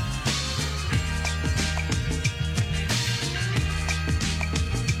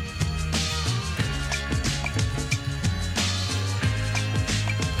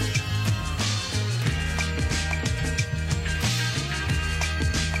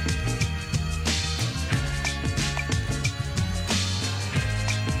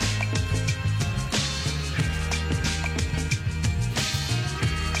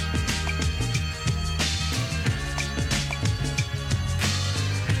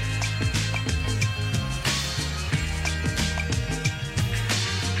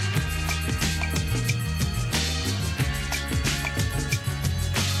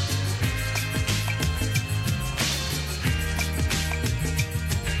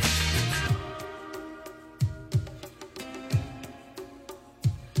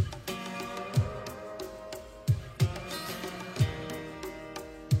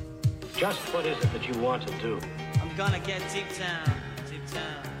Just what is it that you want to do? I'm gonna get deep down,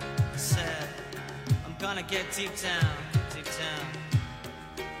 said. I'm gonna get deep down.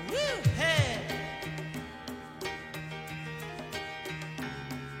 Woo, hey!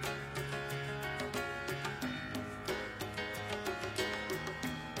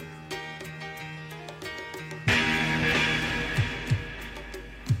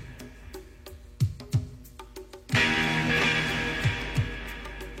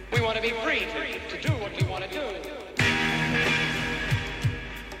 We want to be free to do what we want to do.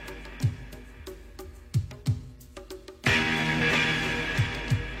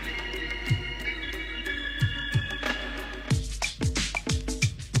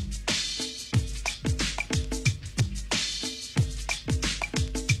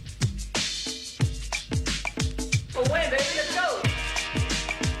 Away, baby, let's go.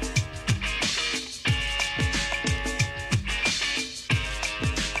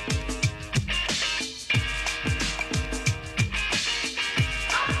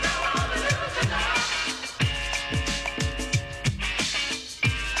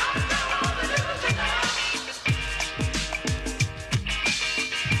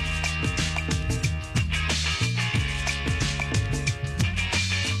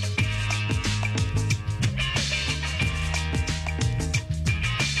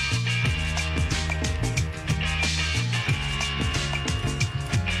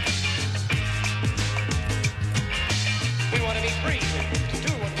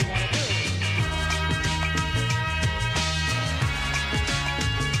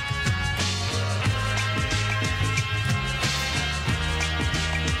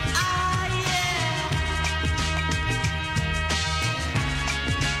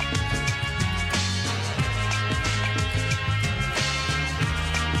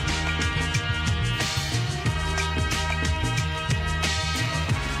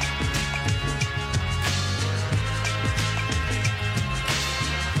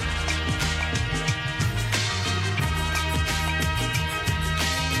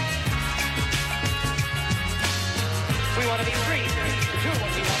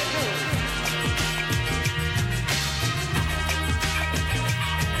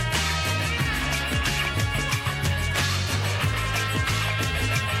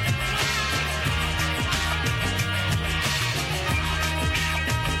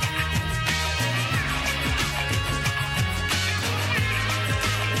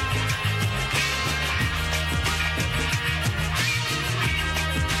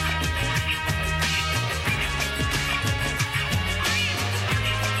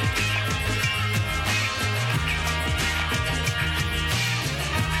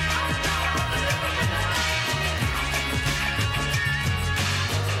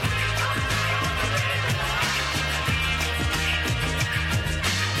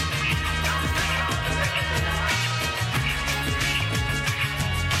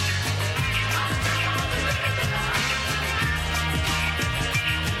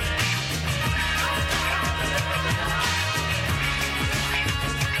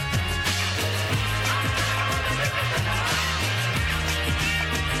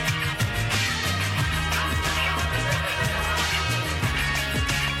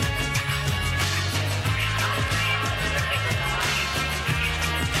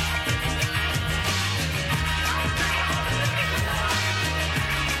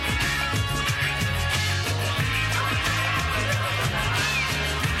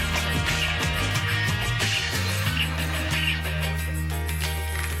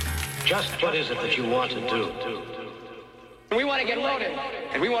 Just what is it that you want to do? We want to get loaded,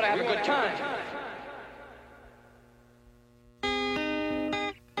 and we want to have a good time.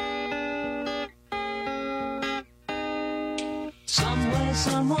 Somewhere,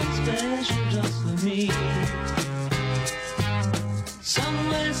 someone special just for me.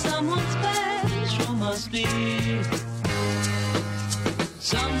 Somewhere, someone special must be.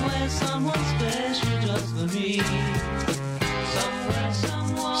 Somewhere, someone special just for me. Somewhere,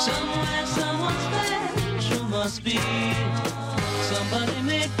 someone special must be. Somebody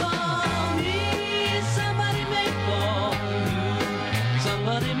made for me. Somebody made for you.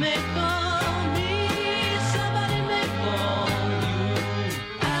 Somebody made for me. Somebody made for you.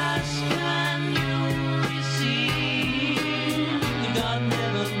 Ask and you receive. God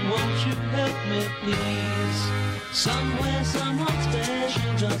never, won't you help me please? Somewhere, someone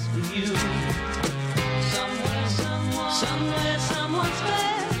special just for you. Somewhere, someone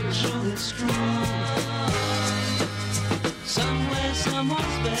special, it's true. Somewhere, someone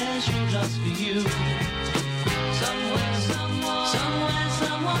special just for you. Somewhere,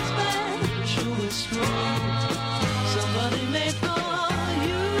 someone special, it's true. Somebody made for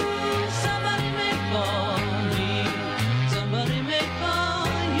you.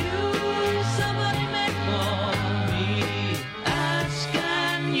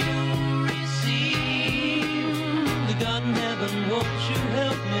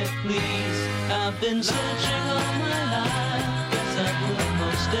 been searching all my life, yes I've looked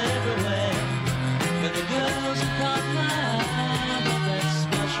most everywhere, but the girls have caught my eye, but that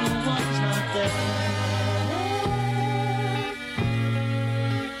special one's not there.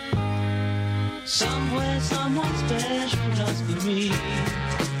 Somewhere, someone special just for me.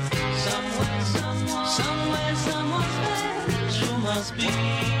 Somewhere, someone special must be.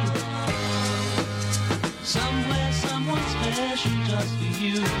 Somewhere, someone special just for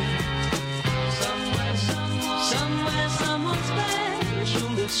you. Somewhere, someone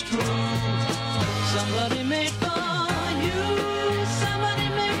special, it's true. Somebody made for you. Somebody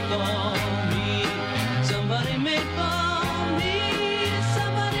made for me. Somebody made for me.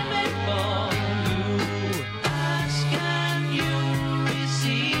 Somebody made for you. Ask and you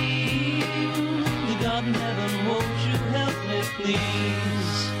receive. The God in heaven, won't you help me, please?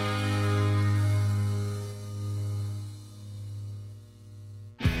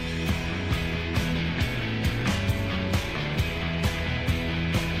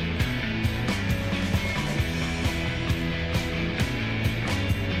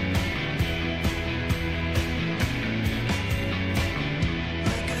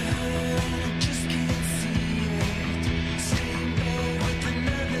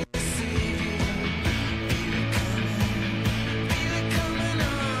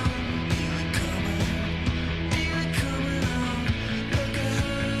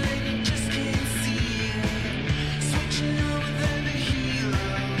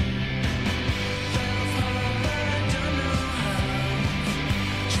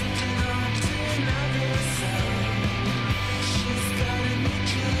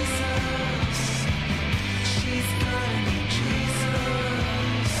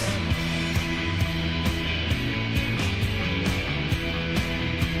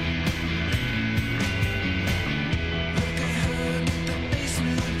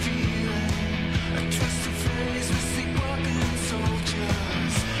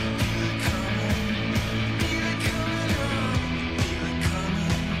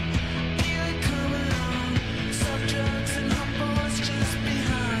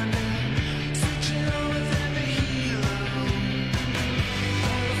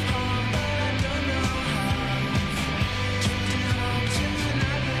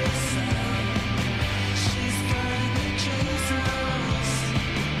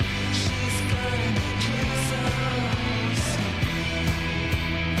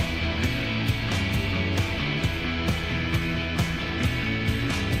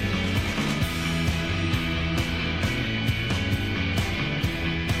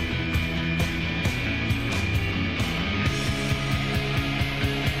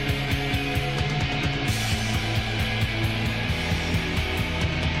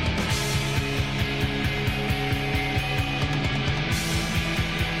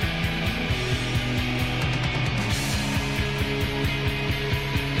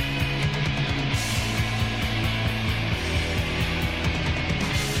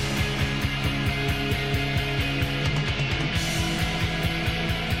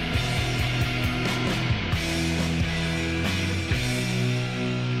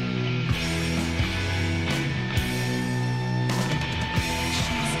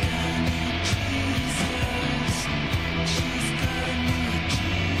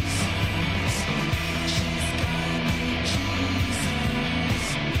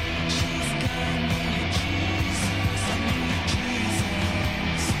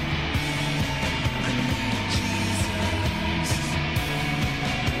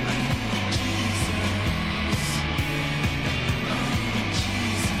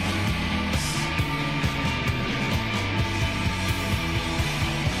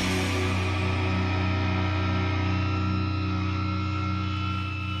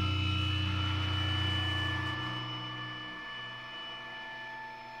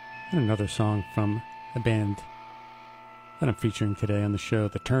 And another song from a band that I'm featuring today on the show,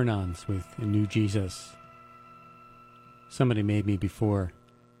 the Turn-Ons with New Jesus. Somebody Made Me Before,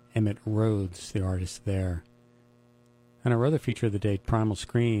 Emmett Rhodes, the artist there. And our other feature of the day, Primal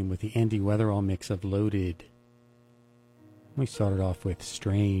Scream, with the Andy Weatherall mix of Loaded. We started off with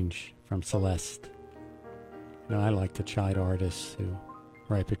Strange from Celeste. You know, I like to chide artists who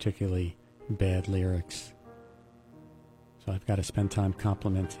write particularly bad lyrics. So I've got to spend time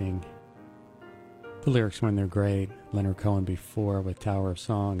complimenting the lyrics when they're great. Leonard Cohen before with Tower of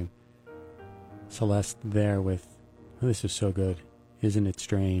Song, and Celeste there with, oh, this is so good. Isn't it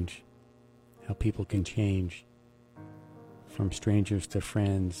strange how people can change from strangers to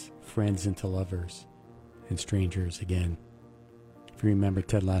friends, friends into lovers, and strangers again. If you remember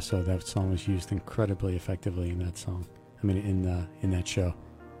Ted Lasso, that song was used incredibly effectively in that song. I mean, in that show.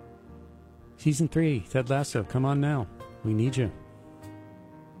 Season 3, Ted Lasso, come on now. We need you.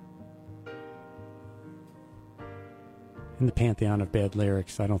 In the pantheon of bad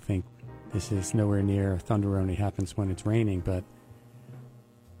lyrics, I don't think this is nowhere near Thunder Only Happens When It's Raining, but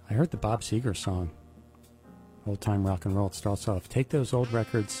I heard the Bob Seger song, Old Time Rock and Roll. It starts off, take those old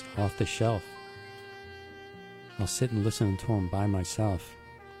records off the shelf. I'll sit and listen to them by myself.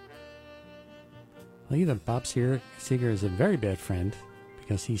 Well, either Bob Seger is a very bad friend,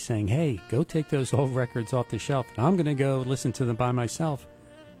 because he's saying, hey, go take those old records off the shelf, and I'm going to go listen to them by myself.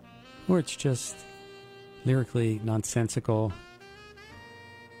 Or it's just lyrically nonsensical.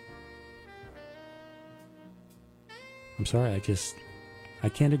 I'm sorry, I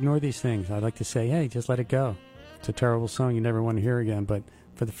can't ignore these things. I'd like to say, hey, just let it go. It's a terrible song you never want to hear again. But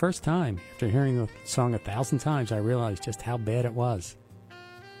for the first time, after hearing the song 1,000 times, I realized just how bad it was.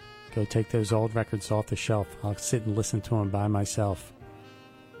 Go take those old records off the shelf. I'll sit and listen to them by myself.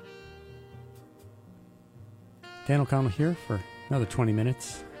 Dan O'Connell here for another 20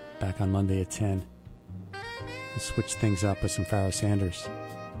 minutes. Back on Monday at 10. We'll switch things up with some Pharoah Sanders.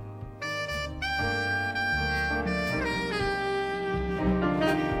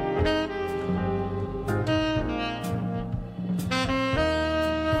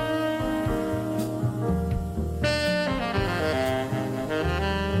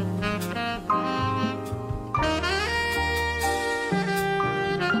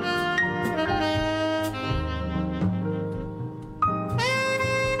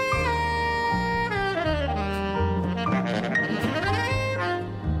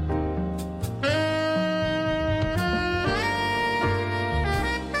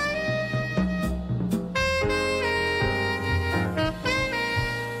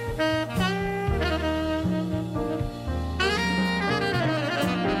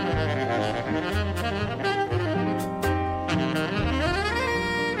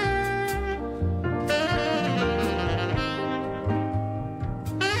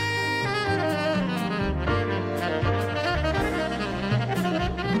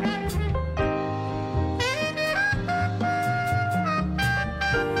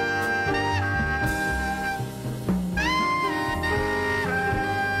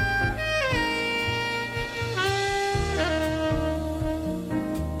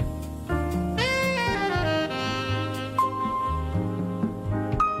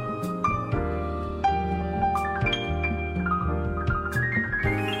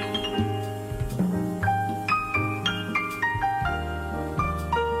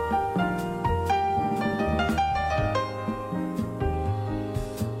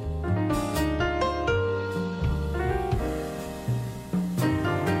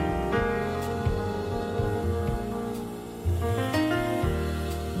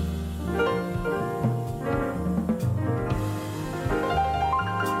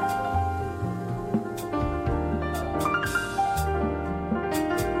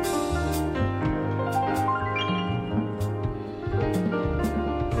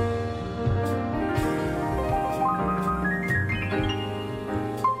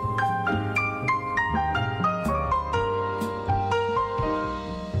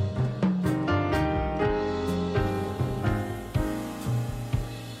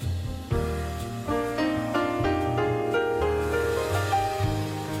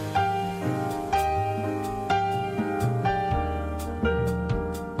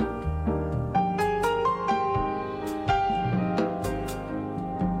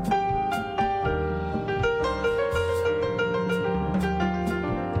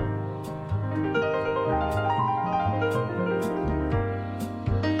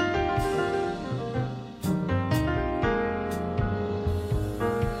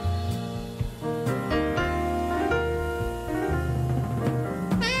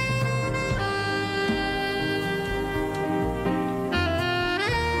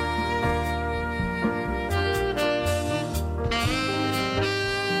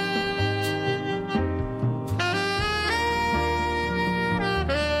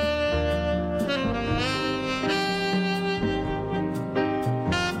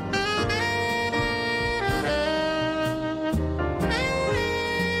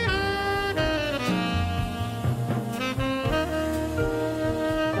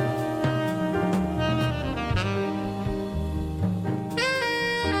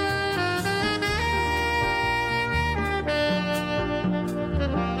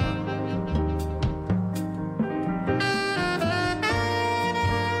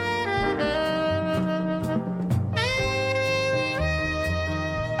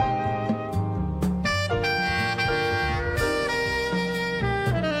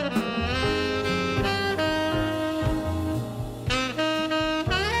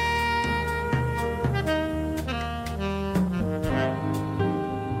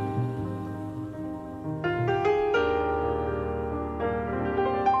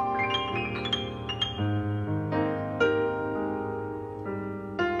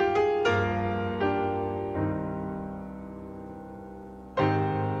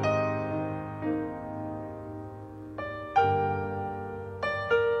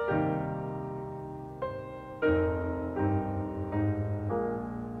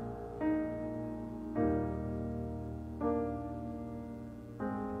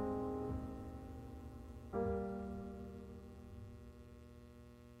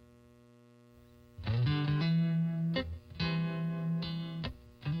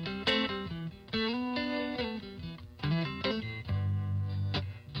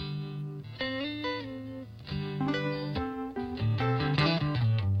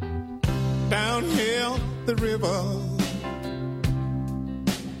 the river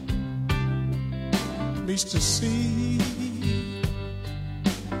meets the sea.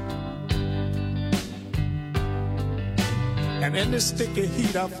 And in this sticky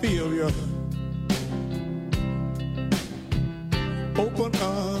heat I feel you open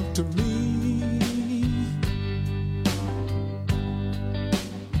up to me.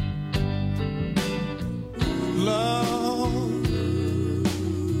 Love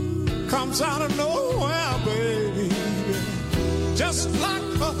comes out of nowhere, baby, just like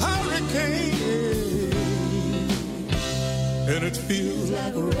a hurricane, and it feels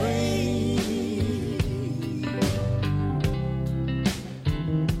like rain,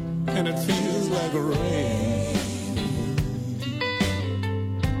 and it feels like rain.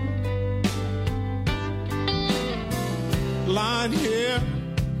 Lying here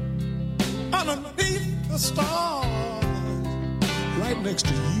underneath the stars, right next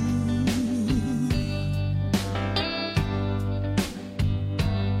to you.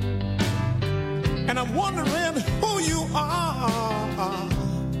 And I'm wondering who you are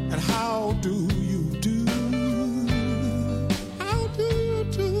and how do you do? How do you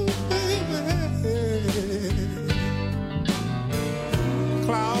do, baby?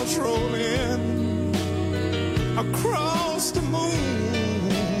 Clouds roll in across the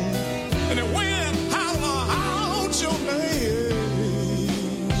moon, and the wind holler out your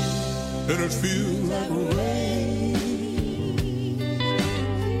name, and it feels like rain,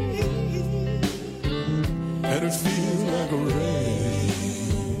 and it feels like rain.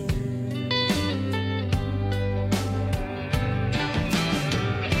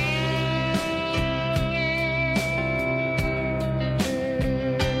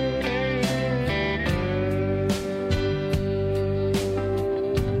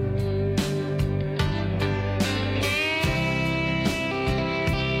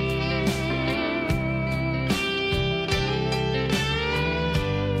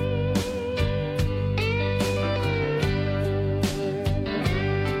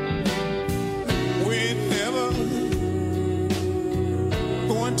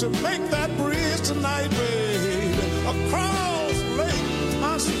 To make that bridge tonight, baby, across Lake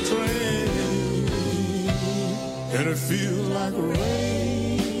Concentrate, and it feels like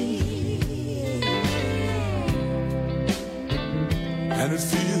rain, and it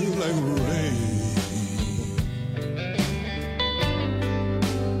feels like rain.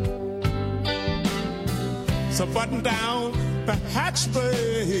 So button down the hatch,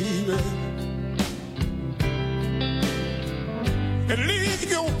 baby, and leave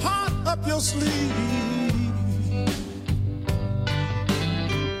your heart up your sleeve.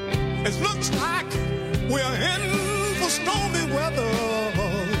 It looks like we're in for stormy weather.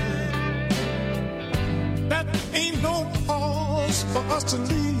 That ain't no cause for us to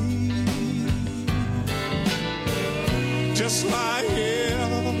leave. Just lie here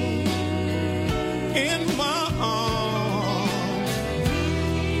in my arms,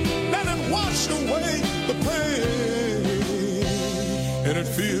 let it wash away the pain, and it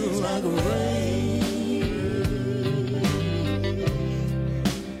feels like rain,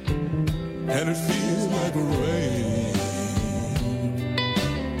 and it feels like rain.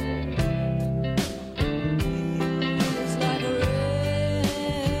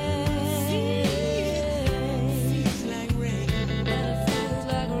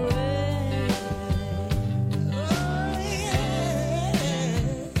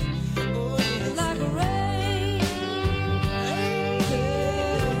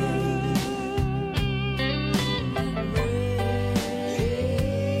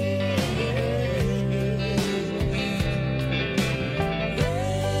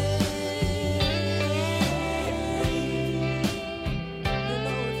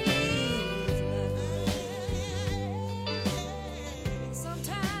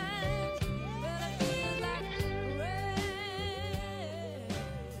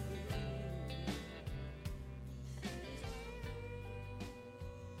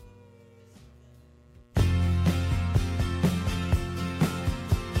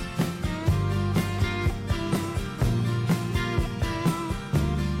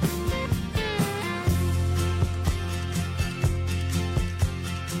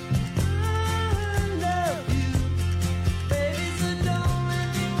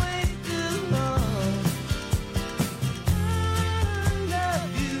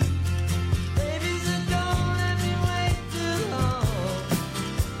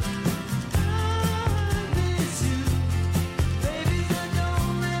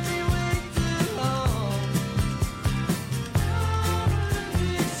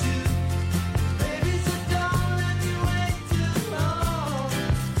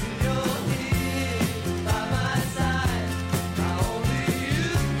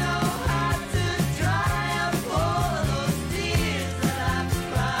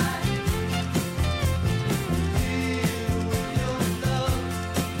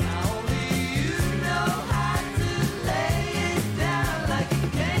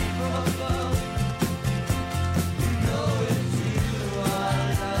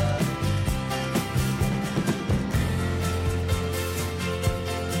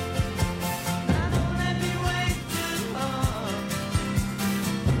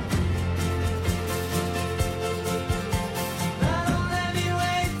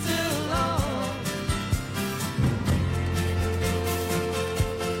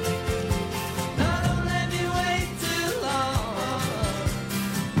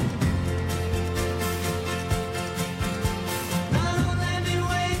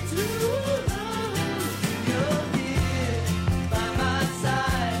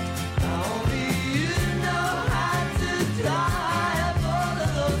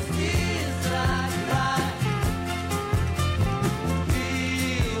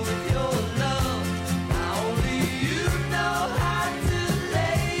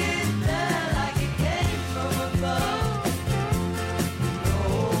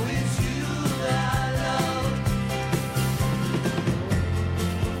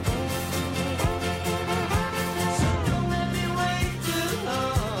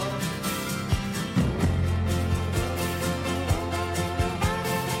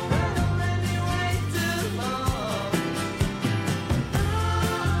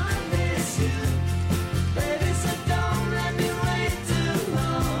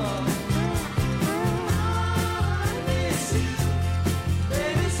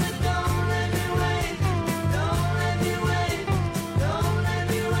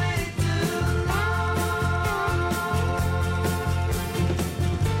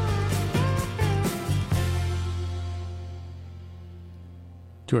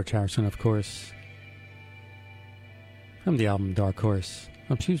 George Harrison, of course, from the album Dark Horse.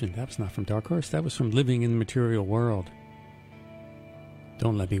 Oh, excuse me, that was not from Dark Horse. That was from Living in the Material World.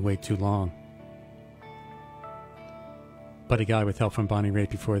 Don't Let Me Wait Too Long. Buddy Guy with help from Bonnie Raitt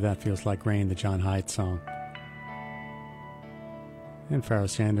before that, Feels Like Rain, the John Hyde song. And Pharoah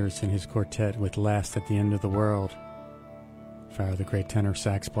Sanders and his quartet with Last at the End of the World. Pharoah, the great tenor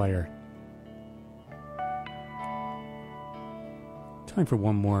sax player. Time for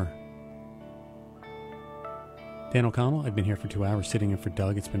one more. Dan O'Connell, I've been here for 2 hours sitting in for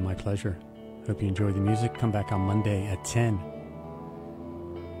Doug. It's been my pleasure. Hope you enjoy the music. Come back on Monday at 10.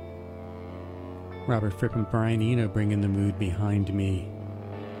 Robert Fripp and Brian Eno bring in the mood behind me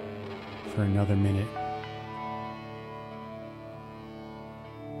for another minute.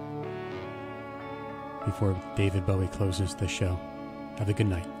 Before David Bowie closes the show. Have a good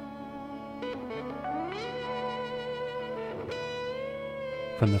night.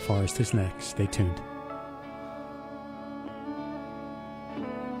 From the Forest is next. Stay tuned.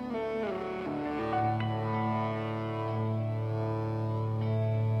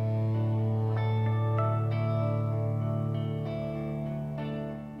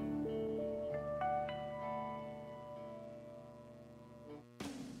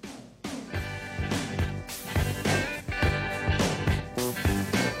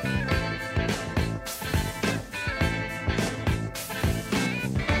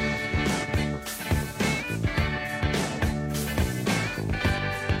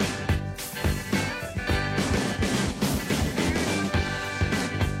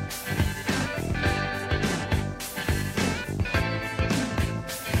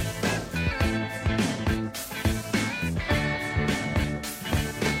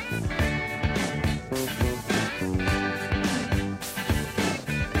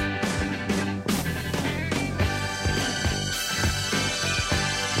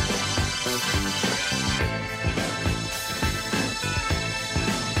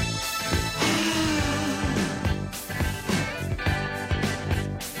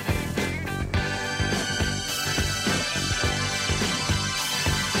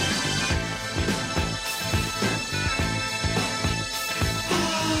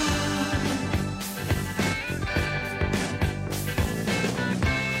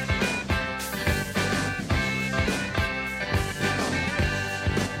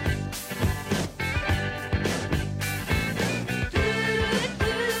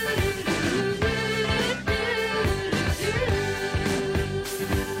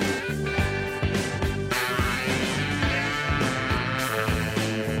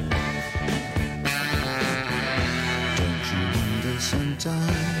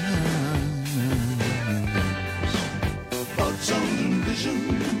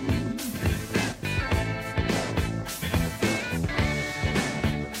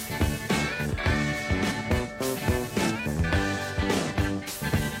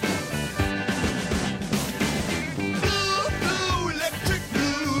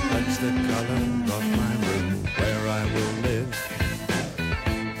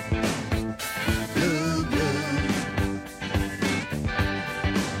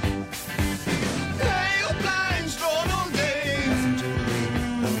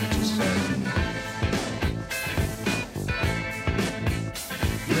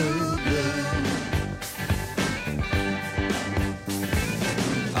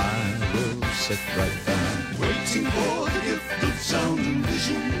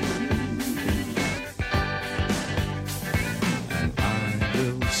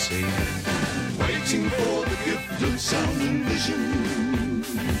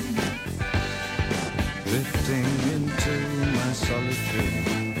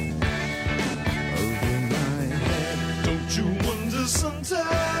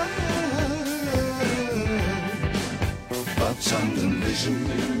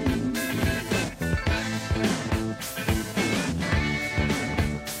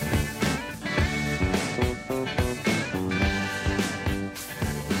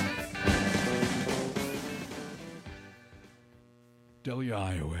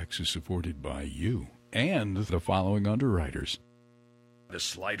 WIOX is supported by you and the following underwriters. The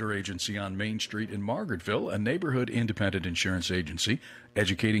Slider Agency on Main Street in Margaretville, a neighborhood independent insurance agency,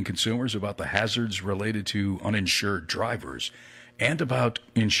 educating consumers about the hazards related to uninsured drivers and about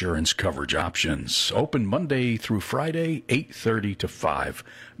insurance coverage options. Open Monday through Friday, 8:30 to 5.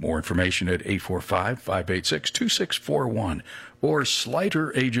 More information at 845-586-2641 or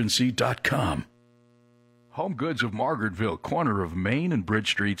slideragency.com. Home Goods of Margaretville, corner of Main and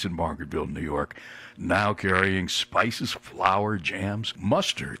Bridge Streets in Margaretville, New York. Now carrying spices, flour, jams,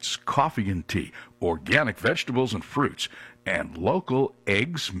 mustards, coffee and tea, organic vegetables and fruits, and local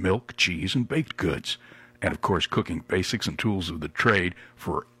eggs, milk, cheese, and baked goods. And, of course, cooking basics and tools of the trade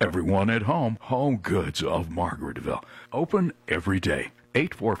for everyone at home. Home Goods of Margaretville. Open every day.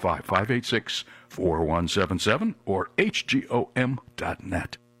 845-586-4177 or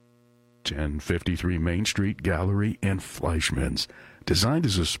hgom.net. 1053 Main Street Gallery in Fleischmann's. Designed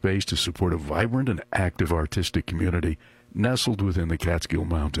as a space to support a vibrant and active artistic community nestled within the Catskill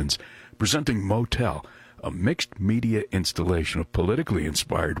Mountains. Presenting Motel, a mixed media installation of politically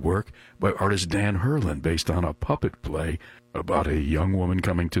inspired work by artist Dan Herlin based on a puppet play about a young woman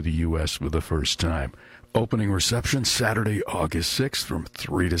coming to the U.S. for the first time. Opening reception Saturday, August 6th from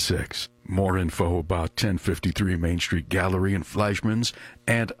 3 to 6. More info about 1053 Main Street Gallery in Fleischmann's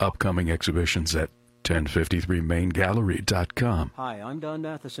and upcoming exhibitions at 1053maingallery.com. Hi, I'm Don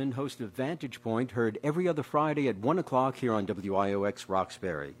Matheson, host of Vantage Point, heard every other Friday at 1 o'clock here on WIOX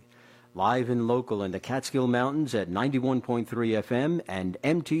Roxbury. Live and local in the Catskill Mountains at 91.3 FM and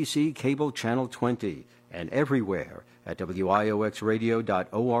MTC Cable Channel 20, and everywhere at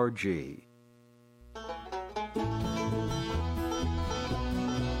WIOXradio.org.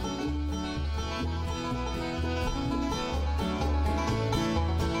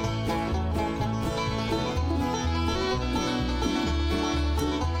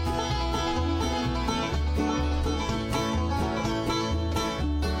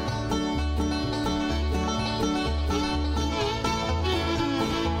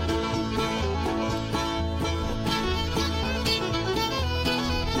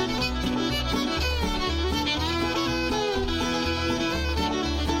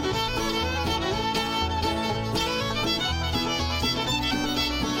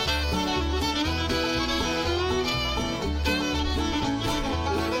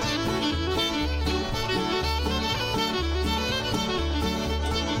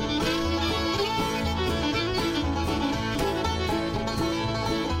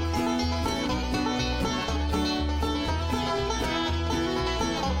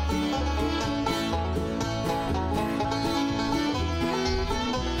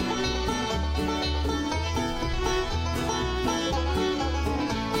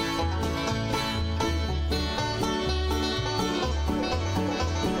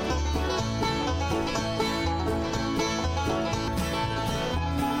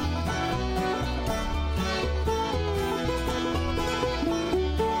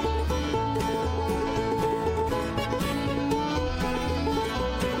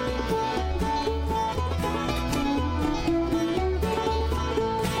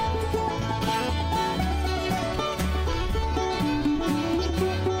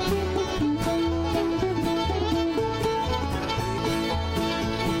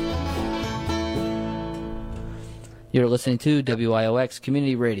 You're listening to WIOX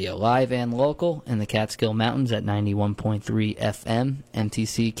Community Radio, live and local in the Catskill Mountains at 91.3 FM,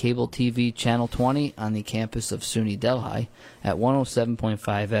 MTC Cable TV Channel 20 on the campus of SUNY Delhi, at 107.5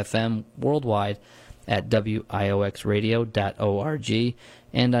 FM worldwide at WIOXradio.org,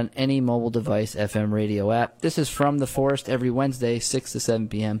 and on any mobile device FM radio app. This is From the Forest every Wednesday, 6 to 7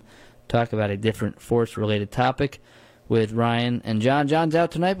 p.m. Talk about a different forest-related topic with Ryan and John. John's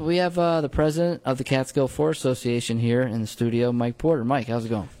out tonight, but we have the president of the Catskill Forest Association here in the studio, Mike Porter. Mike, how's it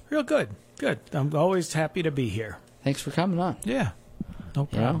going? Real good. Good. I'm always happy to be here. Thanks for coming on. Yeah. No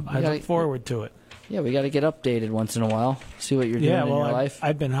problem. I look forward to it. Yeah, we got to get updated once in a while, see what you're doing in your life.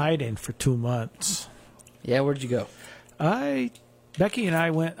 I've been hiding for 2 months. Yeah, where'd you go? Becky and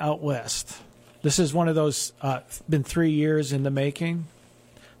I went out west. This is one of those, been 3 years in the making.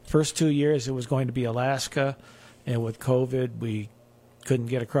 First 2 years it was going to be Alaska. And with COVID, we couldn't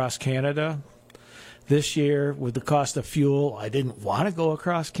get across Canada. This year, with the cost of fuel, I didn't want to go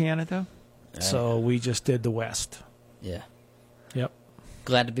across Canada. So we just did the West. Yeah. Yep.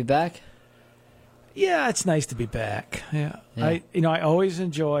 Glad to be back? Yeah, it's nice to be back. Yeah. I always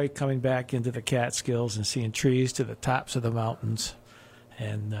enjoy coming back into the Catskills and seeing trees to the tops of the mountains.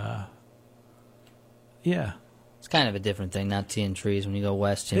 And, yeah. It's kind of a different thing, not seeing trees when you go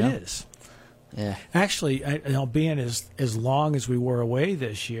west, you know? It is. Yeah. Actually, being as long as we were away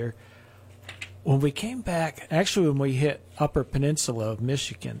this year, when we came back, actually when we hit Upper Peninsula of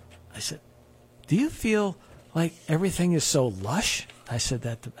Michigan, I said, do you feel like everything is so lush? I said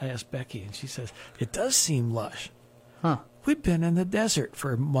that I asked Becky, and she says, it does seem lush. Huh. We've been in the desert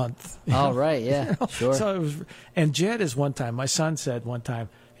for a month. Oh, right, yeah, sure. So it was, and Jed is one time, my son said one time,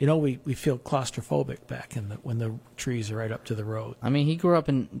 we feel claustrophobic back when the trees are right up to the road. I mean, he grew up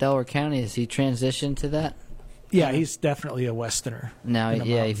in Delaware County. Has he transitioned to that? Yeah, he's definitely a Westerner. Now,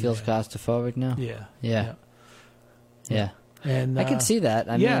 he feels claustrophobic now? Yeah. Yeah. And I can see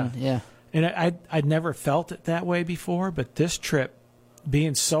that. I mean, yeah. And I'd never felt it that way before, but this trip,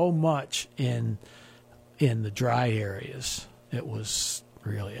 being so much in the dry areas, it was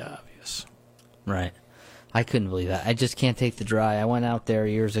really obvious. Right. I couldn't believe that. I just can't take the dry. I went out there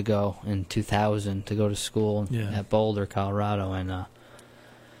years ago in 2000 to go to school at Boulder, Colorado, and it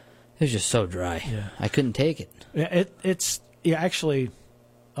was just so dry. Yeah. I couldn't take it. Yeah, actually,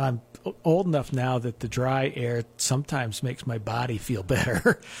 I'm old enough now that the dry air sometimes makes my body feel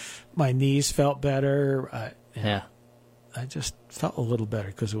better. My knees felt better. I just felt a little better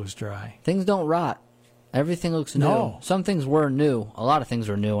because it was dry. Things don't rot. Everything looks new. No. Some things were new. A lot of things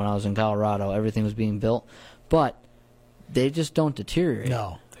were new when I was in Colorado. Everything was being built. But they just don't deteriorate.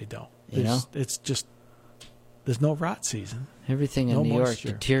 No, they don't. It's just, there's no rot season. Everything in New York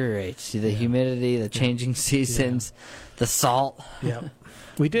deteriorates. See, the humidity, the changing seasons, the salt. Yeah.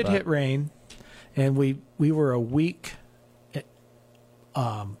 We did hit rain, and we were a week,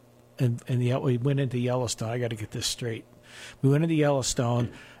 and we went into Yellowstone. I got to get this straight. We went into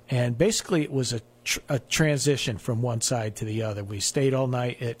Yellowstone, and basically it was a transition from one side to the other. We stayed all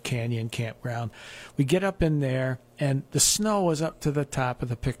night at Canyon Campground. We get up in there, and the snow was up to the top of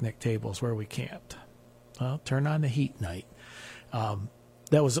the picnic tables where we camped. Well, turn on the heat night.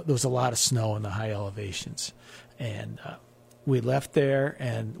 There was a lot of snow in the high elevations, and we left there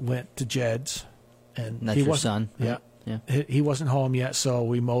and went to Jed's. And that's your son? Yeah. He wasn't home yet, so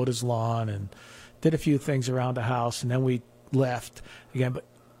we mowed his lawn and did a few things around the house, and then we left again. But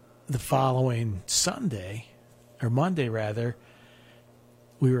the following Sunday, or Monday rather,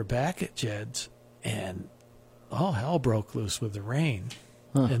 we were back at Jed's, and all hell broke loose with the rain.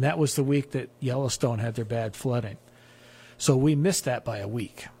 And that was the week that Yellowstone had their bad flooding. So we missed that by a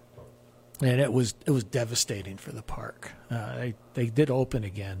week. And it was devastating for the park. They did open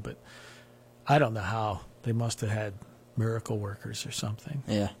again, but I don't know how. They must have had miracle workers or something.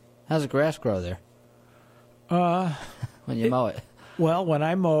 Yeah. How's the grass grow there? When you mow it? Well, when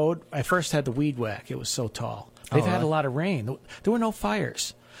I mowed, I first had the weed whack. It was so tall. They've had a lot of rain. There were no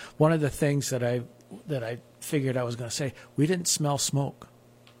fires. One of the things that I figured I was going to say, we didn't smell smoke.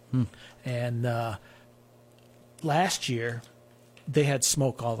 And last year, they had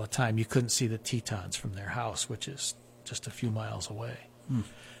smoke all the time. You couldn't see the Tetons from their house, which is just a few miles away.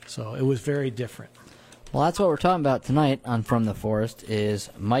 So it was very different. Well, that's what we're talking about tonight on From the Forest is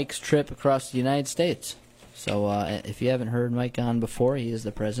Mike's trip across the United States. So if you haven't heard Mike on before, he is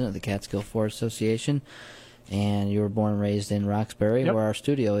the president of the Catskill Forest Association, and you were born and raised in Roxbury, where our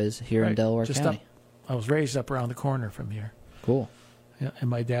studio is here in Delaware County. I was raised up around the corner from here. Cool. Yeah, and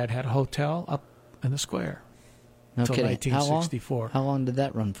my dad had a hotel up in the square until 1964. How long did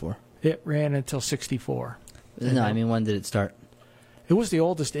that run for? It ran until 64. No, I mean, when did it start? It was the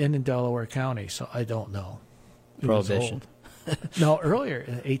oldest inn in Delaware County, so I don't know. Prohibition. No, earlier,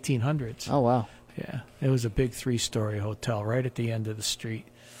 in the 1800s. Oh, wow. Yeah, it was a big 3-story hotel right at the end of the street.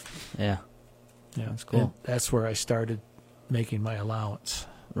 Yeah. Yeah, that's cool. And that's where I started making my allowance.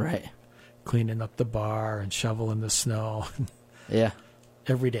 Right. Cleaning up the bar and shoveling the snow. Yeah.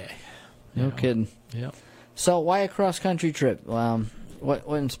 Every day. No kidding. Yep. So why a cross-country trip? What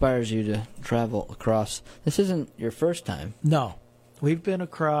inspires you to travel across? This isn't your first time. No. We've been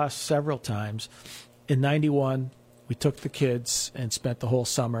across several times. In 91, we took the kids and spent the whole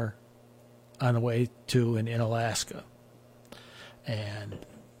summer on the way to and in Alaska. And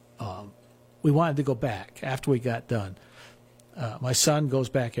we wanted to go back after we got done. My son goes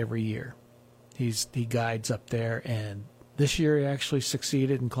back every year. He guides up there, and this year he actually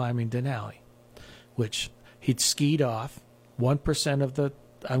succeeded in climbing Denali, which he'd skied off. 1% of the...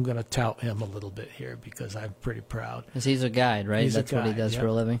 I'm going to tout him a little bit here because I'm pretty proud. Because he's a guide, right? That's what he does for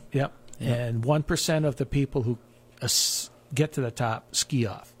a living? Yep. And 1% of the people who get to the top ski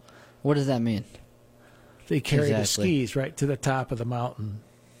off. What does that mean? They carry the skis right to the top of the mountain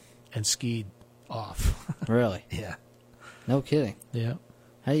and skied off. Really? Yeah. No kidding. Yeah.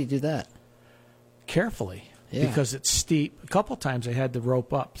 How do you do that? Carefully. Yeah. Because it's steep. A couple times they had to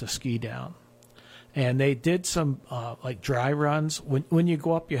rope up to ski down. And they did some like dry runs. When you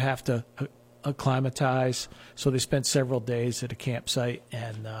go up, you have to acclimatize. So they spent several days at a campsite,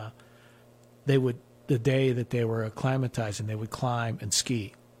 and the day that they were acclimatizing, they would climb and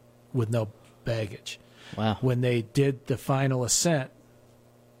ski with no baggage. Wow. When they did the final ascent,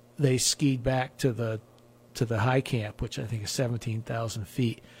 they skied back to the high camp, which I think is 17,000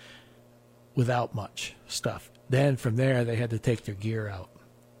 feet, without much stuff. Then from there, they had to take their gear out.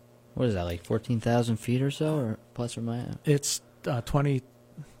 What is that, like 14,000 feet or so, or plus or minus? It's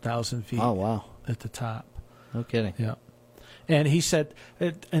 20,000 feet. Oh, wow. At the top. No kidding. Yeah. And he said,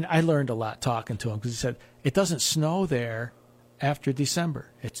 and I learned a lot talking to him, because he said, it doesn't snow there after December.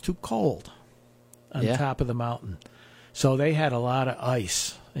 It's too cold on Yeah. top of the mountain. So they had a lot of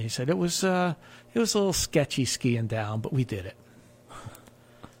ice. And he said it was a little sketchy skiing down, but we did it.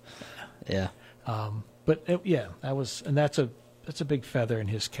 Yeah. But that's a big feather in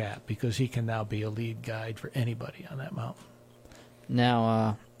his cap because he can now be a lead guide for anybody on that mountain.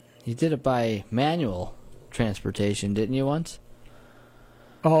 Now, you did it by manual transportation, didn't you, once?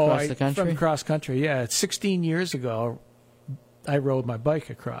 Across the country? From cross country, yeah. 16 years ago, I rode my bike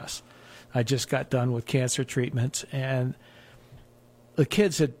across. I just got done with cancer treatments, and the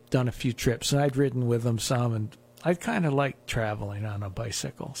kids had done a few trips, and I'd ridden with them some, and I kind of liked traveling on a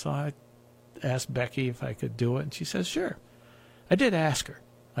bicycle. So I asked Becky if I could do it, and she says, sure. I did ask her.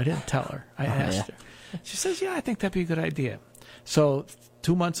 I didn't tell her. I asked her. She says, yeah, I think that'd be a good idea. So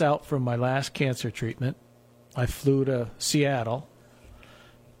 2 months out from my last cancer treatment, I flew to Seattle,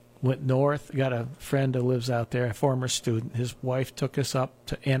 went north, got a friend who lives out there, a former student. His wife took us up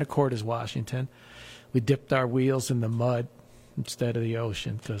to Anacortes, Washington. We dipped our wheels in the mud instead of the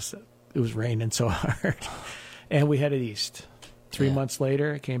ocean because it was raining so hard. And we headed east. 3 months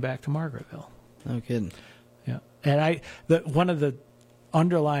later, I came back to Margaretville. No kidding. Yeah. And one of the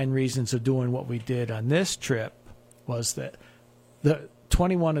underlying reasons of doing what we did on this trip was that the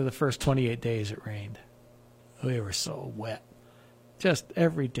 21 of the first 28 days it rained. We were so wet. Just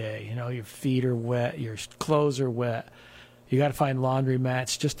every day, your feet are wet, your clothes are wet. You got to find laundry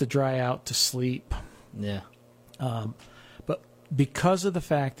mats just to dry out to sleep. Yeah. But because of the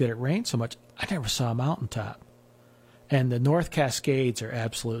fact that it rained so much, I never saw a mountaintop. And the North Cascades are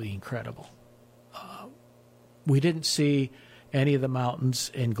absolutely incredible. We didn't see any of the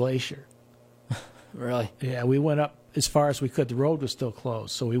mountains in Glacier. Really? Yeah, we went up as far as we could. The road was still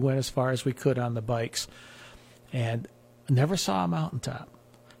closed, so we went as far as we could on the bikes. And never saw a mountaintop.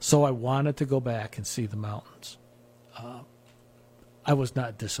 So I wanted to go back and see the mountains. I was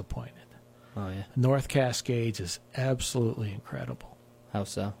not disappointed. Oh, yeah. North Cascades is absolutely incredible. How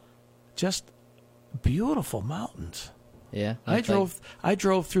so? Just beautiful mountains. Yeah. I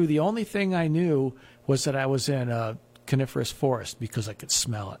drove through. The only thing I knew was that I was in a coniferous forest because I could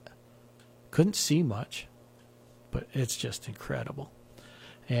smell it. Couldn't see much, but it's just incredible.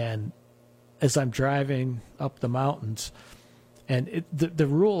 And as I'm driving up the mountains, and the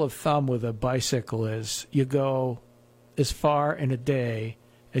rule of thumb with a bicycle is you go as far in a day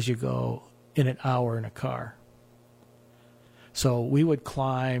as you go in an hour in a car. So we would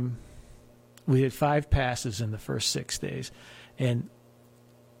climb. We had 5 passes in the first 6 days, and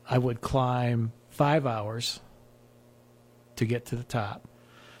I would climb 5 hours to get to the top,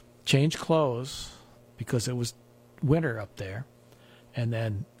 change clothes because it was winter up there, and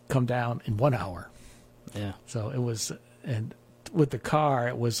then come down in 1 hour. Yeah. So it was, and with the car,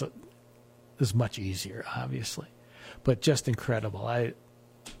 it was much easier, obviously, but just incredible.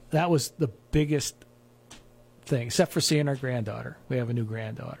 That was the biggest thing, except for seeing our granddaughter. We have a new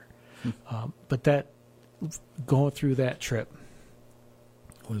granddaughter. But going through that trip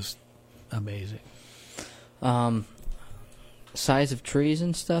was amazing. Size of trees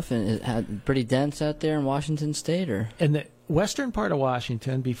and stuff, and it had pretty dense out there in Washington State, or in the western part of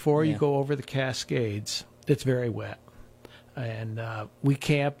Washington, before you go over the Cascades, it's very wet. And we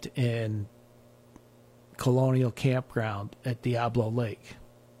camped in Colonial Campground at Diablo Lake,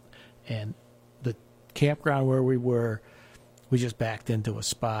 and the campground where we were. We just backed into a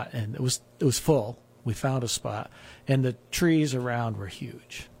spot, and it was full. We found a spot, and the trees around were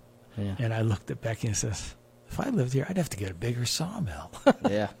huge. Yeah. And I looked at Becky and says, if I lived here, I'd have to get a bigger sawmill.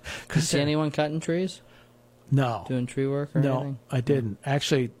 Yeah. Did you see anyone cutting trees? No. Doing tree work or anything? No, I didn't.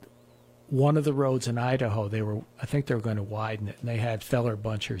 Actually, one of the roads in Idaho, I think they were going to widen it, and they had feller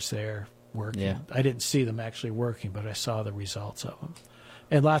bunchers there working. Yeah. I didn't see them actually working, but I saw the results of them.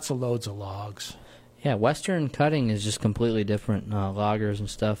 And lots of loads of logs. Yeah, Western cutting is just completely different. Loggers and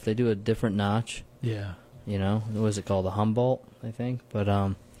stuff, they do a different notch. Yeah. What is it called? The Humboldt, I think. But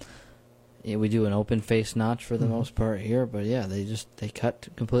yeah, we do an open face notch for the most part here. But yeah, they cut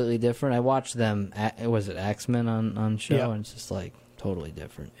completely different. I watched them. Was it Axeman on show? And it's just like totally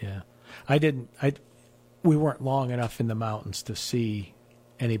different. Yeah, we weren't long enough in the mountains to see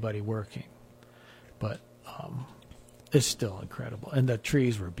anybody working, but it's still incredible, and the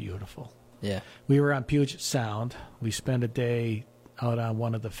trees were beautiful. Yeah. We were on Puget Sound. We spent a day out on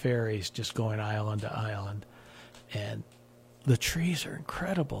one of the ferries just going island to island. And the trees are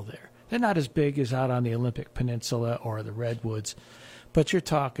incredible there. They're not as big as out on the Olympic Peninsula or the Redwoods, but you're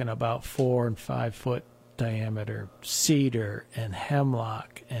talking about 4 and 5 foot diameter cedar and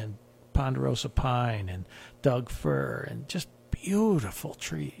hemlock and ponderosa pine and Doug fir and just beautiful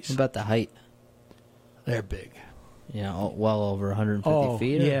trees. What about the height? They're big. well over 150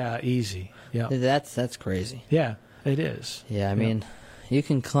 feet. Yeah, easy. Yeah, that's crazy. Yeah, it is. Yeah, I mean, you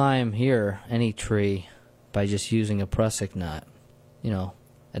can climb here any tree by just using a prusik knot.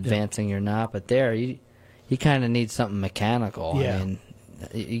 Advancing your knot, but there you kind of need something mechanical. Yeah. I mean,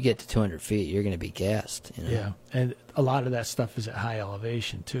 you get to 200 feet, you're going to be gassed. Yeah, and a lot of that stuff is at high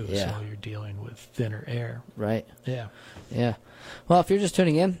elevation too, Yeah. so you're dealing with thinner air. Right. Yeah. Yeah. Well, if you're just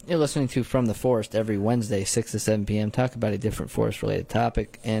tuning in, you're listening to From the Forest every Wednesday, 6 to 7 p.m. Talk about a different forest-related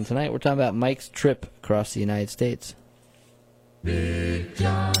topic, and tonight we're talking about Mike's trip across the United States. Big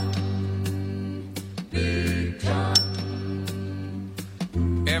John, Big John.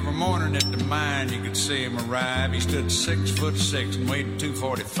 Every morning at the mine, you could see him arrive. He stood 6'6" and weighed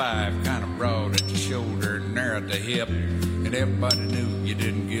 245, kind of broad at the shoulder and narrow at the hip. And everybody knew you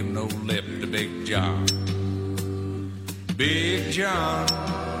didn't give no lip to Big John. Big John,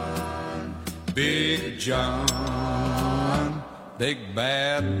 Big John, Big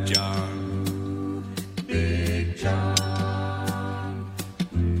Bad John, Big John.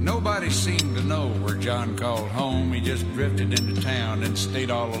 Nobody seemed to know where John called home. He just drifted into town and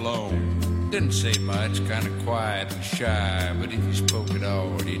stayed all alone. Didn't say much, kind of quiet and shy, but if he spoke at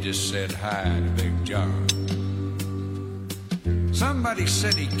all, he just said hi to Big John. Somebody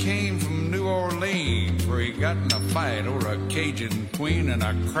said he came from New Orleans, where he got in a fight over a Cajun queen, and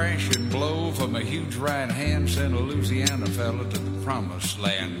a crashing blow from a huge right hand sent a Louisiana fella to the promised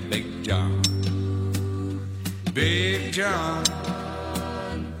land. Big John, Big John,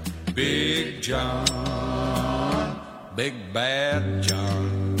 Big John, Big Bad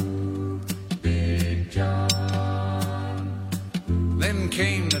John, Big John. Then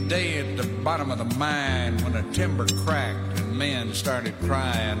came the day at the bottom of the mine when the timber cracked and men started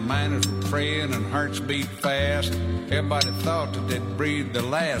crying. Miners were praying and hearts beat fast. Everybody thought that they'd breathed the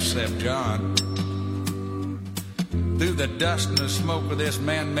last except John. Through the dust and the smoke of this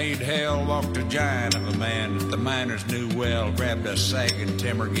man-made hell walked a giant of a man that the miners knew well. Grabbed a sagging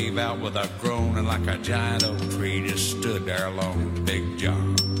timber, gave out with a groan, and like a giant oak tree just stood there alone. Big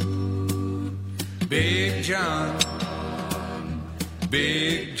John, Big John,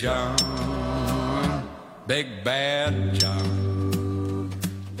 Big John, Big Bad John,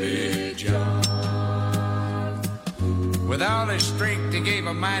 Big John. With all his strength, he gave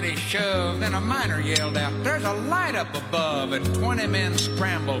a mighty shove. Then a miner yelled out, "There's a light up above!" And 20 men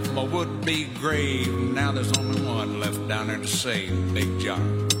scrambled from a would-be grave. And now there's only one left down there to save Big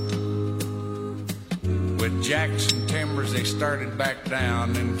John. With jacks and timbers, they started back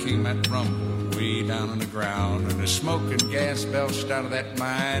down. Then came that rumble way down on the ground. And the smoke and gas belched out of that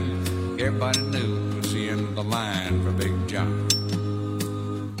mine. Everybody knew it was the end of the line for Big John.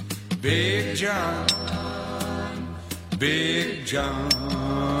 Big John, Big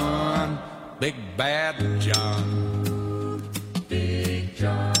John, Big Bad John, Big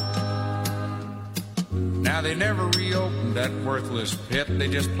John. Now they never reopened that worthless pit. They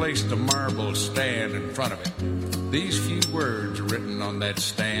just placed a marble stand in front of it. These few words are written on that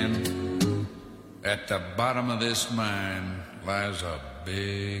stand. At the bottom of this mine lies a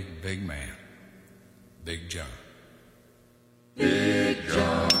big, big man. Big John. Big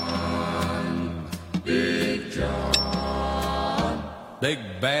John, Big John, Big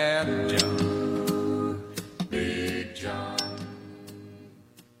Bad John, Big John.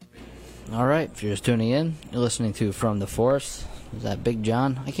 All right, if you're just tuning in, you're listening to From the Forest. Is that Big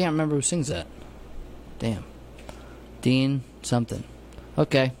John? I can't remember who sings that. Damn. Dean something.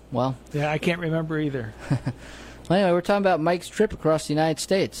 Okay, well. Yeah, I can't remember either. Well, anyway, we're talking about Mike's trip across the United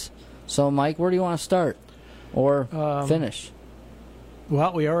States. So, Mike, where do you want to start? Or finish?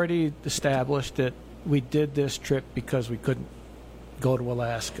 Well, we already established that we did this trip because we couldn't go to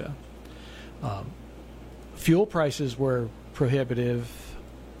Alaska. Fuel prices were prohibitive,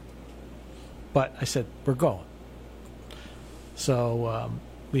 but I said, we're going. So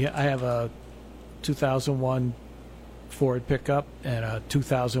I have a 2001 Ford pickup and a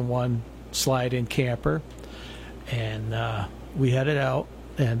 2001 slide-in camper, and we headed out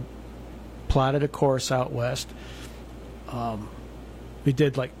and plotted a course out west. We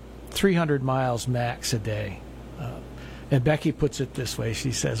did like 300 miles max a day. And Becky puts it this way.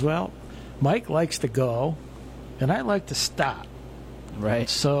 She says, well, Mike likes to go, and I like to stop. Right.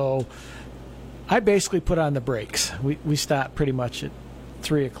 So I basically put on the brakes. We stopped pretty much at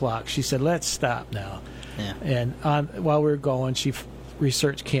 3 o'clock. She said, let's stop now. Yeah. And while we were going, she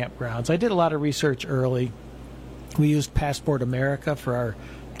researched campgrounds. I did a lot of research early. We used Passport America for our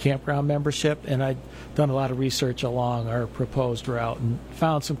campground membership, and I'd done a lot of research along our proposed route and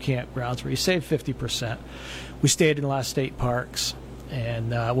found some campgrounds where you save 50%. We stayed in a lot of state parks,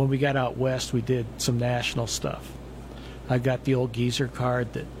 and when we got out west, we did some national stuff. I've got the old geezer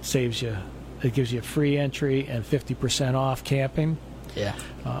card that saves you. It gives you free entry and 50% off camping. Yeah.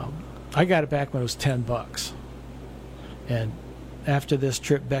 I got it back when it was $10. And after this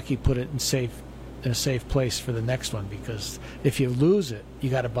trip, Becky put it in a safe place for the next one, because if you lose it, you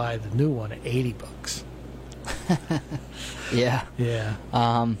got to buy the new one at $80. Yeah.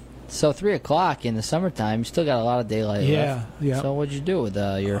 Yeah. So 3 o'clock in the summertime, you still got a lot of daylight left. Yeah. So what'd you do with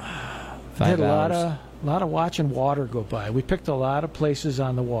your 5 I did hours? a lot of watching water go by. We picked a lot of places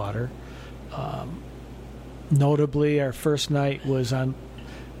on the water. Notably, our first night was on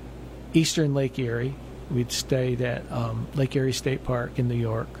eastern Lake Erie. We'd stayed at Lake Erie State Park in New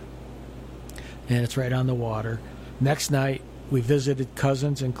York, and it's right on the water. Next night, we visited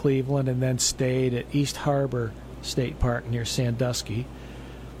cousins in Cleveland and then stayed at East Harbor State Park near Sandusky.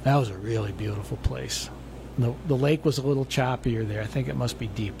 That was a really beautiful place. The lake was a little choppier there. I think it must be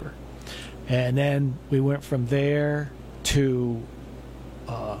deeper. And then we went from there to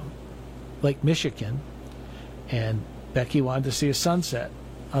Lake Michigan, and Becky wanted to see a sunset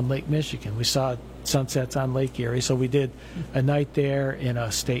on Lake Michigan. We saw sunsets on Lake Erie, so we did a night there in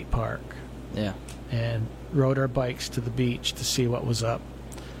a state park. Yeah. And rode our bikes to the beach to see what was up.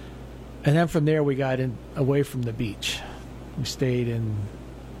 And then from there we got away from the beach. We stayed in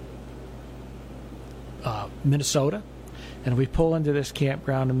Minnesota, and we pull into this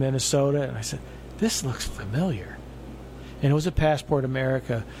campground in Minnesota, and I said, this looks familiar. And it was a Passport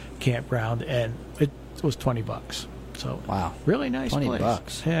America campground, and it was $20. So wow, really nice place.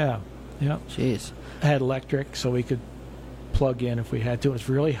 $20. Yeah. Jeez. It had electric, so we could plug in if we had to. It was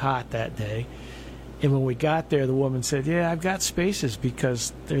really hot that day. And when we got there, the woman said, yeah, I've got spaces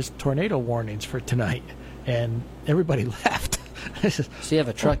because there's tornado warnings for tonight. And everybody left. So you have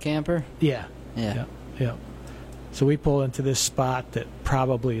a truck camper? Yeah. Yeah. So we pull into this spot that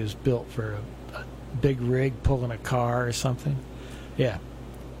probably is built for a big rig pulling a car or something. Yeah.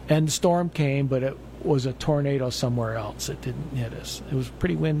 And the storm came, but it was a tornado somewhere else. It didn't hit us. It was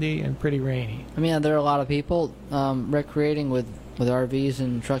pretty windy and pretty rainy. I mean, are there a lot of people recreating with RVs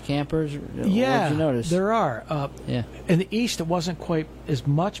and truck campers? Yeah, what did you notice? There are. Yeah. In the east, it wasn't quite as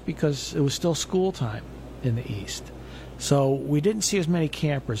much because it was still school time in the east. So we didn't see as many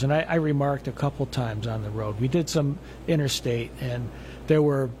campers. And I remarked a couple times on the road. We did some interstate, and there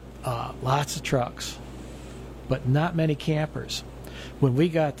were lots of trucks, but not many campers. When we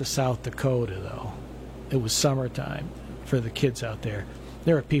got to South Dakota, though, it was summertime for the kids out there.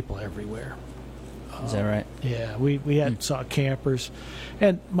 There were people everywhere. Is that right? Yeah, we had saw campers.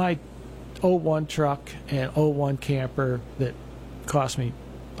 And my 01 truck and 01 camper that cost me,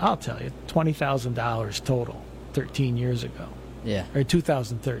 I'll tell you, $20,000 total 13 years ago. Yeah. Or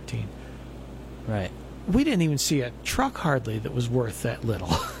 2013. Right. We didn't even see a truck hardly that was worth that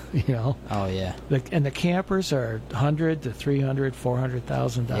little, you know. Oh, yeah. And the campers are $100,000 to $300,000,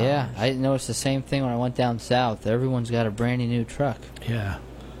 $400,000. Yeah, I noticed the same thing when I went down south. Everyone's got a brand new truck. Yeah.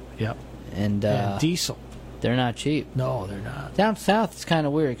 Yep. And diesel. They're not cheap. No, they're not. Down south, it's kind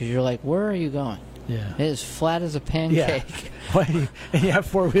of weird because you're like, where are you going? Yeah. It is flat as a pancake. Yeah. And you have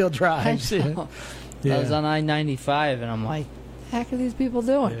four-wheel drives. I was on I-95, and I'm like, the heck are these people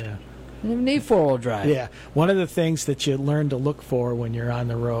doing? Yeah. They don't even need four-wheel drive. Yeah. One of the things that you learn to look for when you're on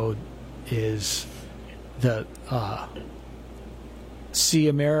the road is the See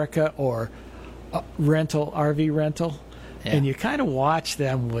America or RV rental. Yeah. And you kind of watch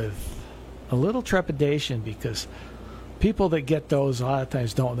them with a little trepidation because people that get those a lot of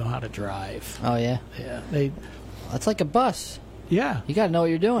times don't know how to drive. Oh, yeah? Yeah. It's like a bus. Yeah. You got to know what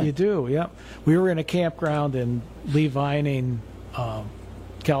you're doing. You do, yep. We were in a campground in Lee Vining,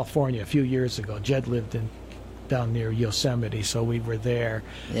 California a few years ago. Jed lived down near Yosemite, so we were there.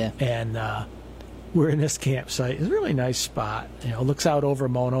 Yeah. And we're in this campsite. It's a really nice spot. You know, looks out over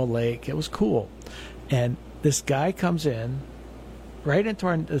Mono Lake. It was cool. And this guy comes in right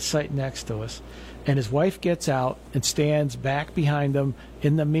into the site next to us, and his wife gets out and stands back behind him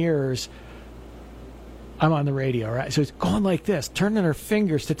in the mirrors. I'm on the radio, right? So he's going like this, turning her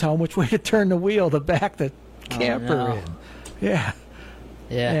fingers to tell him which way to turn the wheel to back the camper in. Yeah.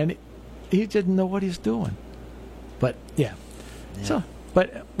 Yeah. And he didn't know what he was doing. But, yeah. So,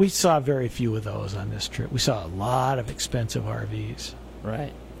 but we saw very few of those on this trip. We saw a lot of expensive RVs.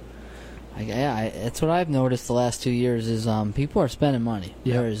 Right. That's what I've noticed the last 2 years is people are spending money.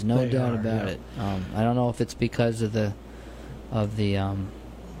 Yeah, there is no doubt about it. I don't know if it's because of the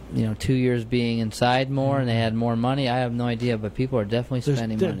 2 years being inside more and they had more money. I have no idea, but people are definitely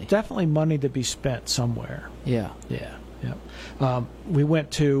spending money. There's definitely money to be spent somewhere. Yeah. Yeah. We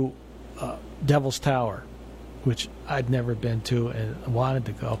went to Devil's Tower, which I'd never been to and wanted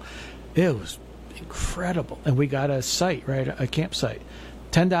to go. It was incredible. And we got a site, right, a campsite.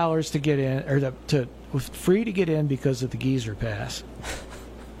 $10 to get in, or free to get in because of the geyser pass.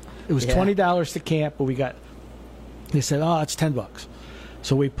 It was $20 to camp, but they said, oh, it's $10.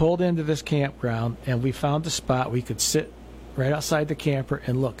 So we pulled into this campground, and we found a spot we could sit right outside the camper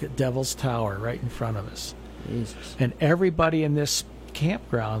and look at Devil's Tower right in front of us. Jesus. And everybody in this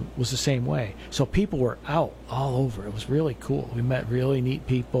campground was the same way. So people were out all over. It was really cool. We met really neat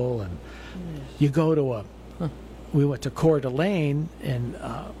people, and you go to we went to Coeur d'Alene in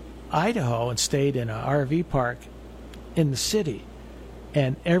Idaho and stayed in an RV park in the city,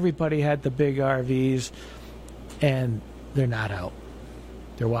 and everybody had the big RVs, and they're not out.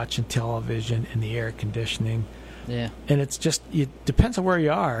 They're watching television in the air conditioning. Yeah. And it's just, it depends on where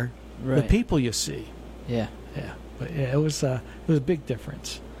you are, the people you see. Yeah. Yeah. But yeah, it was a big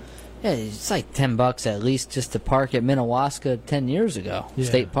difference. Yeah, it's like $10 at least just to park at Minnewaska 10 years ago,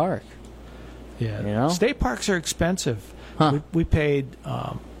 State Park. Yeah. You know? State parks are expensive. Huh. We paid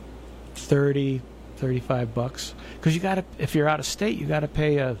 $35 because if you're out of state, you got to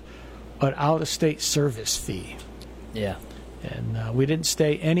pay an out of state service fee. Yeah. And we didn't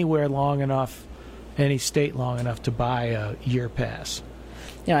stay anywhere long enough, any state long enough to buy a year pass.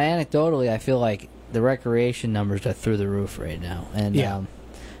 You know, anecdotally, I feel like the recreation numbers are through the roof right now. And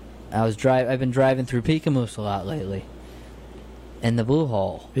I've been driving through Peekamoose a lot lately. And the Blue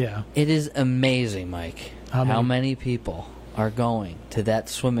Hole. Yeah. It is amazing, Mike, how many people are going to that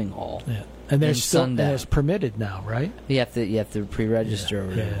swimming hole. Yeah. And there's permitted now, right? You have to pre-register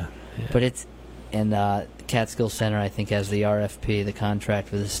over there. Yeah. But it's Catskill Center, I think, has the RFP, the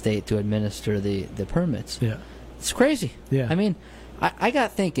contract with the state to administer the permits. Yeah. It's crazy. Yeah. I mean, I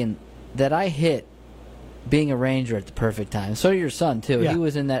got thinking that I hit being a ranger at the perfect time. So did your son, too. Yeah. He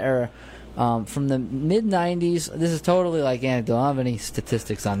was in that era. From the mid-'90s, this is totally like anecdotal. I don't have any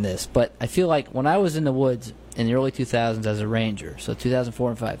statistics on this, but I feel like when I was in the woods in the early 2000s as a ranger, so 2004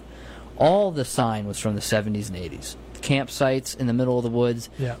 and 5, all the sign was from the 70s and 80s. Campsites in the middle of the woods.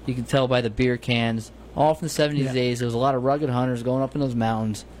 Yeah. You can tell by the beer cans. All from the 70s days. There was a lot of rugged hunters going up in those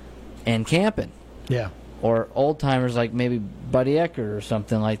mountains and camping. Yeah. Or old-timers like maybe Buddy Eckert or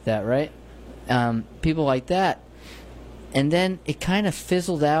something like that, right? People like that. And then it kind of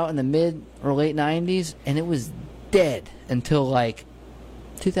fizzled out in the mid or late 90s, and it was dead until like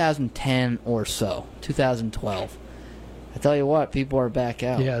 2010 or so, 2012. I tell you what, people are back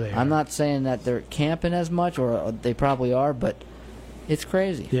out. Yeah, they are. I'm not saying that they're camping as much, or they probably are, but it's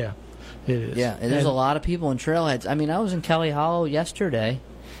crazy. Yeah, it is. Yeah, and there's a lot of people in trailheads. I mean, I was in Kelly Hollow yesterday.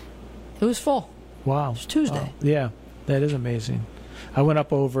 It was full. Wow. It was Tuesday. Yeah, that is amazing. I went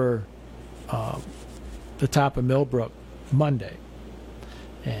up over the top of Millbrook Monday,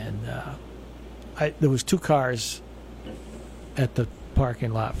 and there was 2 cars at the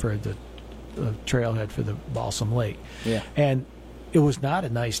parking lot for the trailhead for the Balsam Lake. Yeah. And it was not a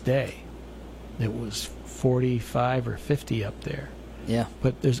nice day. It was 45 or 50 up there. Yeah.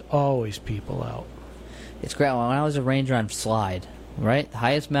 But there's always people out. It's great. When I was a ranger on Slide, right? The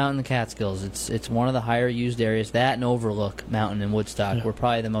highest mountain in the Catskills. It's one of the higher used areas. That and Overlook Mountain in Woodstock were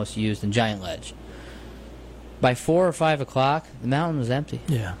probably the most used, and Giant Ledge. By 4 or 5 o'clock, the mountain was empty.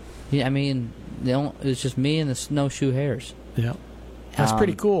 Yeah. I mean, it was just me and the snowshoe hares. Yeah. That's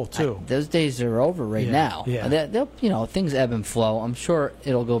pretty cool, too. Those days are over now. Yeah. Things ebb and flow. I'm sure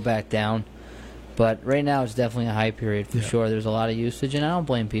it'll go back down. But right now it's definitely a high period for sure. There's a lot of usage, and I don't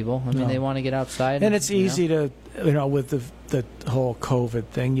blame people. I mean, they want to get outside. And it's easy to, with the whole COVID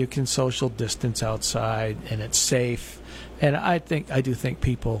thing, you can social distance outside, and it's safe. And I do think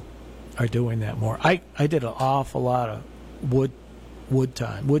people are doing that more. I did an awful lot of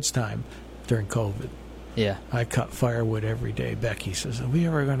woods time during COVID. Yeah. I cut firewood every day. Becky says, "Are we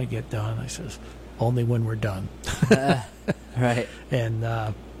ever going to get done?" I says, "Only when we're done." Right. And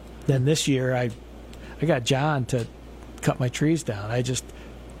then this year I got John to cut my trees down. I just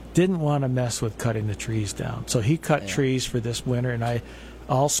didn't want to mess with cutting the trees down. So he cut trees for this winter, and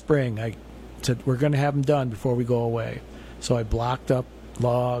all spring I said, "We're going to have them done before we go away." So I blocked up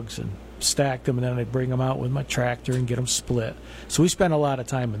logs and stacked them, and then I'd bring them out with my tractor and get them split. So we spent a lot of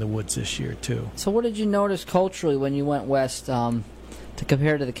time in the woods this year, too. So what did you notice culturally when you went west to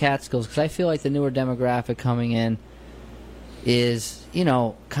compare to the Catskills? Because I feel like the newer demographic coming in is,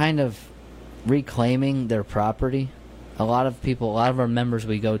 kind of reclaiming their property. A lot of our members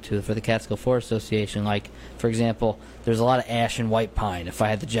we go to for the Catskill Forest Association, like, for example, there's a lot of ash and white pine, if I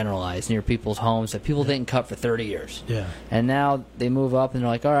had to generalize, near people's homes that people didn't cut for 30 years. Yeah. And now they move up and they're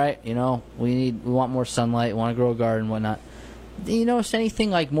like, all right, we want more sunlight, we want to grow a garden, whatnot. Do you notice anything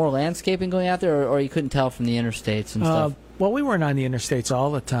like more landscaping going out there, or you couldn't tell from the interstates and stuff? Well, we weren't on the interstates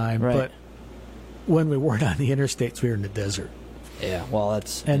all the time, right. But when we weren't on the interstates, we were in the desert. Yeah, well,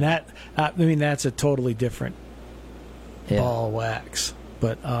 that's... And that's a totally different ball of wax.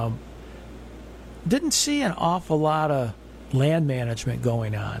 But didn't see an awful lot of land management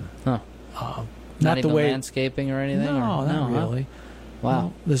going on. Huh. Not even the way landscaping or anything? No, not really. Huh? Wow.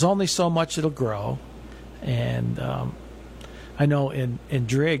 No, there's only so much it'll grow. And I know in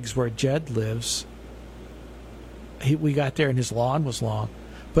Driggs, where Jed lives, we got there and his lawn was long.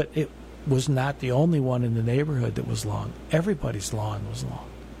 But it was not the only one in the neighborhood that was long. Everybody's lawn was long.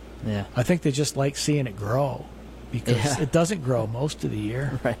 Yeah. I think they just like seeing it grow because it doesn't grow most of the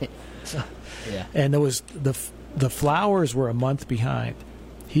year. Right. So, yeah. And there was the flowers were a month behind.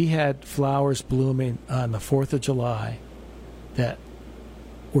 He had flowers blooming on the 4th of July that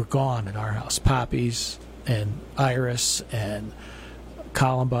were gone at our house. Poppies and iris and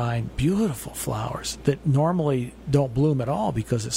columbine, beautiful flowers that normally don't bloom at all because it's